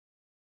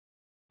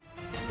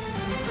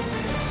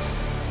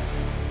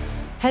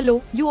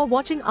Hello, you are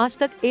watching Aaj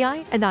Tak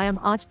AI and I am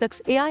Aaj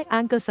Tak's AI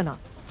anchor Sana.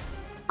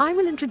 I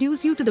will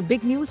introduce you to the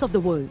big news of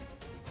the world.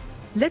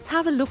 Let's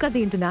have a look at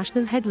the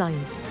international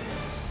headlines.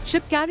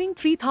 Ship carrying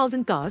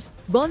 3,000 cars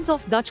burns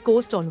off Dutch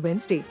coast on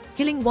Wednesday,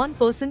 killing one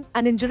person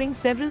and injuring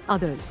several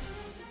others.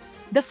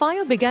 The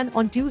fire began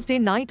on Tuesday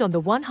night on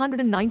the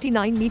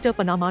 199-meter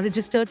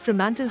Panama-registered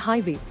Fremantle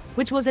Highway,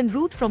 which was en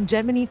route from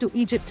Germany to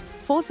Egypt,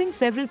 forcing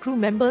several crew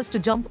members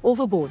to jump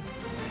overboard.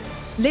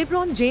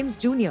 LeBron James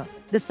Jr.,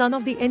 the son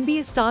of the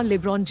NBA star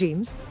LeBron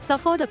James,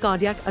 suffered a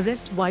cardiac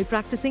arrest while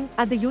practicing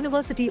at the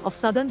University of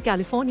Southern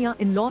California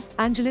in Los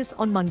Angeles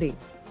on Monday.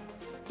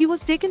 He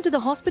was taken to the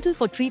hospital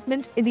for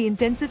treatment in the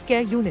intensive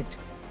care unit.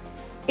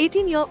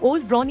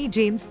 18-year-old Bronny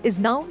James is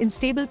now in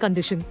stable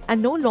condition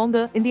and no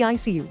longer in the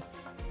ICU.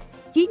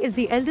 He is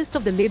the eldest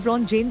of the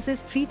LeBron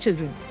James's 3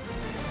 children.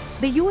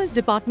 The U.S.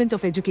 Department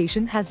of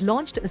Education has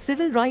launched a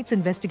civil rights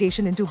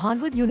investigation into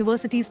Harvard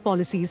University's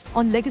policies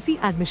on legacy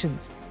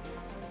admissions.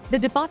 The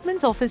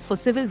department's Office for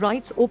Civil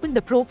Rights opened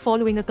the probe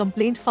following a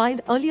complaint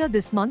filed earlier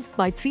this month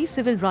by 3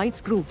 civil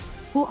rights groups,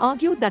 who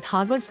argued that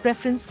Harvard's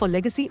preference for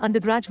legacy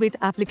undergraduate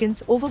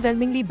applicants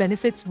overwhelmingly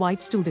benefits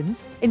white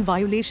students, in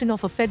violation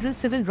of a federal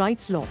civil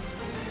rights law.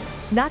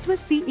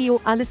 NatWest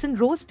CEO Alison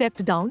Rose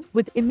stepped down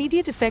with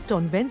immediate effect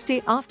on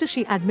Wednesday after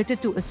she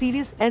admitted to a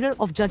serious error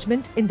of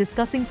judgment in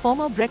discussing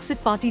former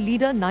Brexit Party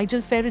leader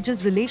Nigel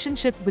Farage's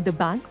relationship with the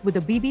bank with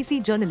a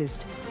BBC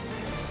journalist.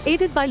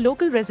 Aided by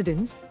local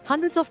residents,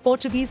 hundreds of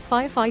Portuguese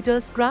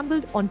firefighters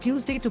scrambled on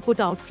Tuesday to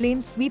put out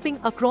flames sweeping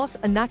across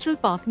a natural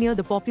park near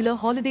the popular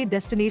holiday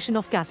destination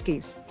of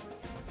Cascais.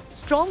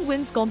 Strong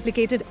winds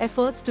complicated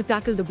efforts to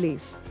tackle the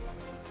blaze.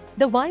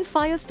 The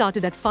wildfire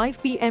started at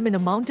 5 p.m. in a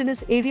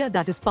mountainous area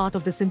that is part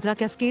of the Sintra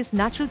Cascais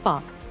Natural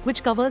Park,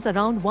 which covers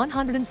around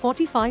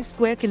 145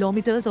 square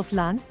kilometers of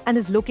land and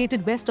is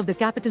located west of the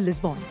capital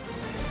Lisbon.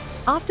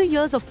 After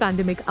years of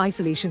pandemic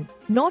isolation,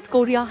 North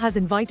Korea has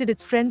invited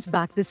its friends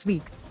back this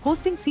week,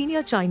 hosting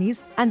senior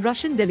Chinese and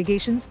Russian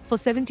delegations for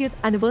 70th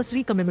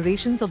anniversary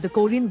commemorations of the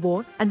Korean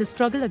War and the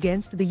struggle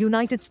against the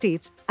United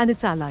States and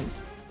its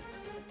allies.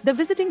 The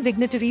visiting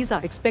dignitaries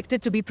are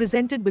expected to be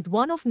presented with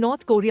one of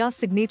North Korea's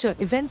signature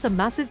events, a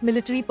massive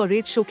military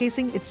parade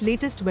showcasing its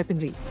latest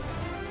weaponry.